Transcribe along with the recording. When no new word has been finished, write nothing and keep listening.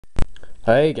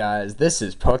Hey guys, this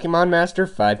is Pokemon Master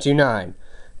 529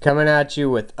 coming at you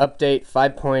with update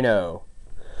 5.0.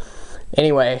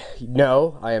 Anyway,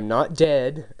 no, I am not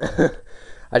dead.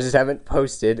 I just haven't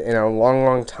posted in a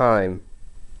long time.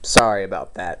 Sorry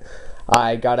about that.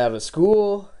 I got out of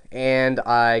school and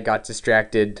I got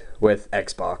distracted with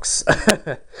Xbox.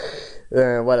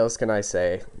 What else can I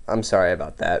say? I'm sorry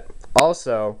about that.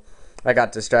 Also, I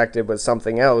got distracted with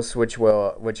something else which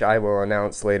I will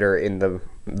announce later in the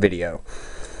video.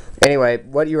 Anyway,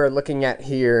 what you are looking at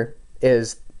here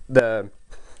is the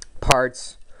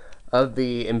parts of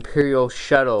the Imperial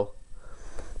Shuttle,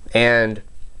 and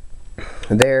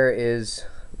there is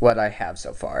what I have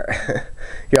so far.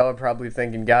 Y'all are probably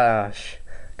thinking, gosh,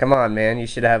 come on man, you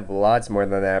should have lots more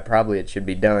than that. Probably it should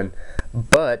be done.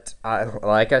 But,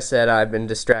 like I said, I've been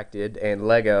distracted, and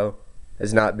Lego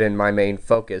has not been my main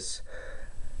focus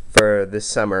for this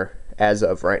summer as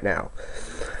of right now.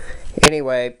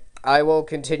 Anyway, I will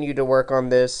continue to work on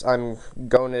this. I'm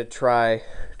going to try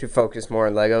to focus more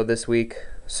on Lego this week.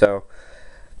 So,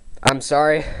 I'm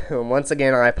sorry. Once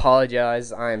again, I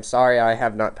apologize. I am sorry I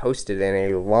have not posted in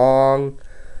a long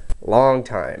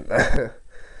time.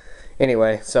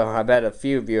 Anyway, so I bet a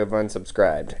few of you have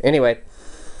unsubscribed. Anyway,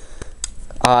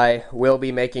 I will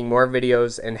be making more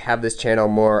videos and have this channel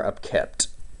more upkept.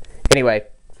 Anyway,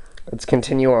 let's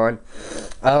continue on.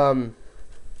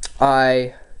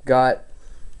 I got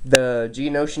the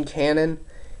Geonosian Cannon,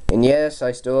 and yes,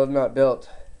 I still have not built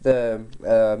the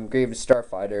Grievous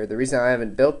Starfighter. The reason I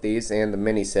haven't built these and the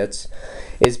mini sets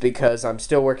is because I'm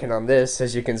still working on this.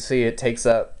 As you can see, it takes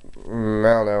up, I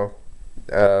don't know,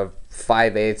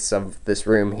 5/8 of this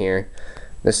room here.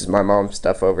 This is my mom's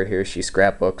stuff over here. She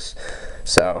scrapbooks.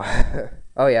 So,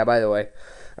 oh yeah, by the way,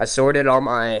 I sorted all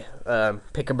my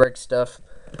pick-a-brick stuff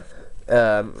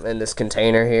in this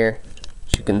container here,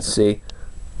 as you can see.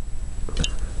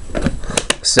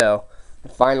 So,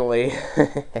 finally,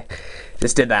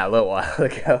 just did that a little while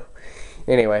ago.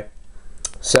 Anyway,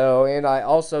 so, and I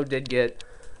also did get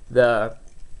the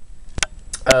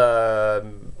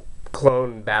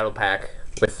clone battle pack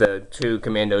with the 2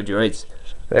 commando droids.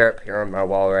 They're up here on my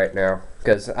wall right now,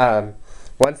 because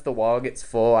once the wall gets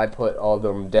full, I put all of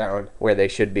them down where they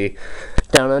should be,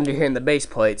 down under here in the base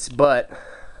plates. But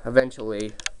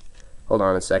eventually, hold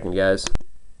on a second, guys.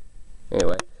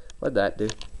 Anyway, what'd that do?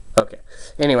 Okay.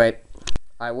 Anyway,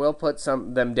 I will put some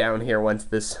of them down here once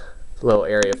this little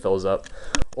area fills up,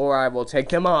 or I will take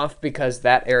them off because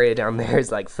that area down there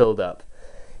is like filled up,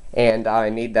 and I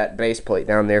need that base plate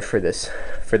down there for this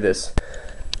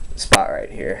spot right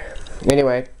here.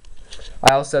 Anyway,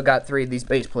 I also got 3 of these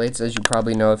base plates, as you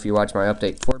probably know if you watch my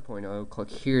update 4.0. Click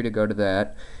here to go to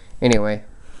that. Anyway,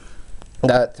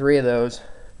 got 3 of those,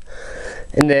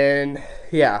 and then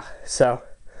yeah, so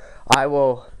I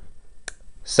will.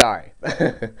 Sorry.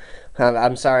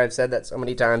 I'm sorry I've said that so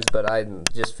many times, but I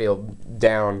just feel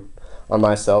down on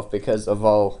myself because of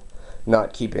all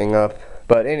not keeping up.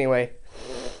 But anyway,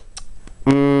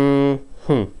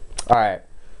 alright.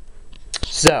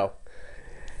 So,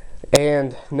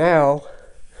 and now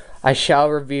I shall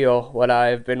reveal what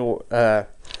I've been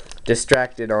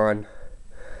distracted on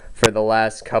for the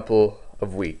last couple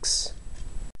of weeks.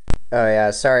 Oh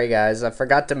yeah, sorry guys, I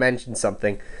forgot to mention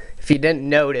something. If you didn't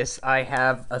notice, I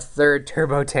have a 3rd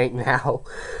turbo tank now.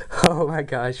 Oh my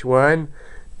gosh, 1,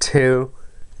 2,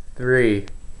 3.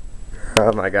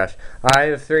 Oh my gosh, I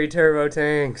have 3 turbo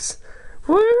tanks.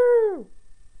 Woo!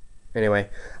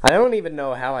 Anyway, I don't even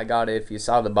know how I got it. If you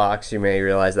saw the box, you may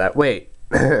realize that. Wait.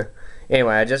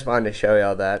 Anyway, I just wanted to show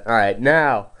y'all that. Alright,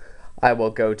 now I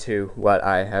will go to what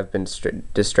I have been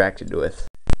distracted with.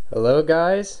 Hello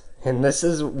guys, and this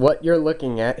is what you're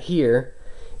looking at here.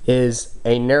 Is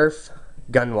a Nerf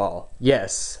gun wall.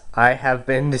 Yes, I have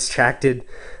been distracted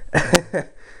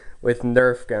with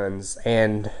Nerf guns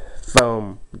and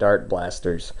foam dart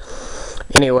blasters.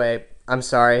 Anyway, I'm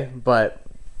sorry, but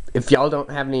if y'all don't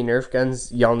have any Nerf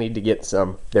guns, y'all need to get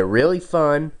some. They're really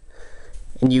fun,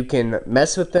 and you can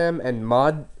mess with them and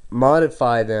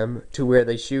modify them to where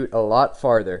they shoot a lot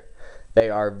farther. They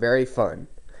are very fun.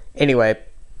 Anyway,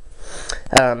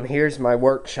 here's my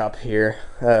workshop here.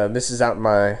 This is out in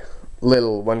my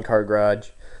little 1-car garage.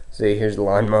 See, here's the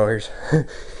lawnmowers.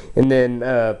 And then,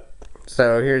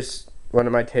 so here's one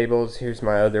of my tables. Here's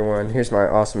my other one. Here's my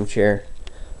awesome chair.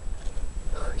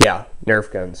 Yeah,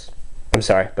 Nerf guns. I'm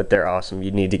sorry, but they're awesome.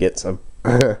 You need to get some.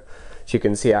 As you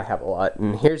can see, I have a lot.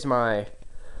 And here's my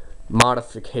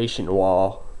modification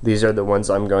wall. These are the ones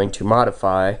I'm going to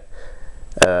modify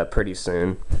pretty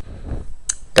soon.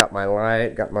 Got my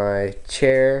light, got my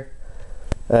chair,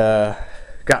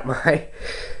 got my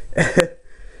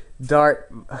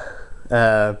dart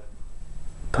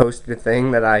poster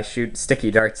thing that I shoot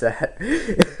sticky darts at.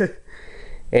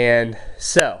 And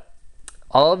so,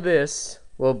 all of this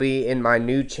will be in my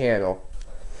new channel.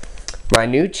 My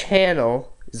new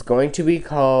channel is going to be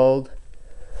called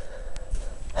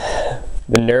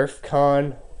the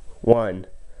NerfCon 1.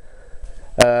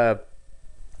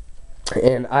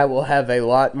 And I will have a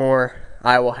lot more.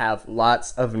 I will have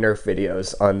lots of Nerf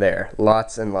videos on there.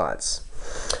 Lots and lots.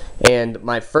 And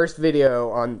my first video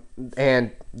on,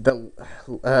 and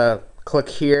the, click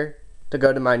here to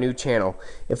go to my new channel.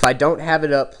 If I don't have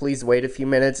it up, please wait a few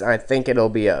minutes. I think it'll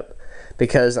be up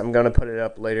because I'm going to put it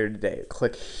up later today.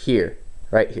 Click here,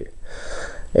 right here,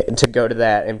 to go to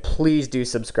that. And please do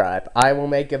subscribe. I will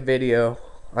make a video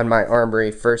on my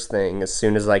armory first thing as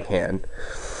soon as I can.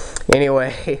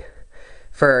 Anyway,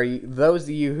 for those of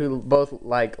you who both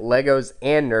like Legos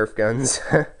and Nerf guns,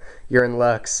 you're in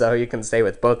luck, so you can stay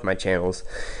with both my channels.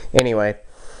 Anyway,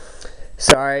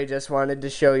 sorry, just wanted to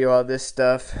show you all this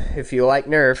stuff. If you like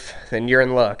Nerf, then you're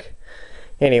in luck.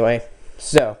 Anyway,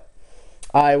 so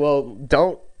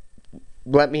don't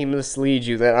let me mislead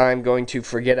you that I'm going to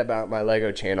forget about my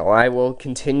Lego channel. I will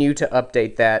continue to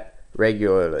update that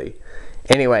regularly.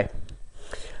 Anyway,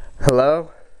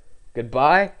 hello,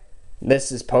 goodbye.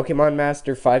 This is Pokemon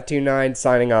Master 529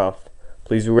 signing off.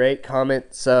 Please rate,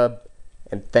 comment, sub,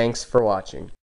 and thanks for watching.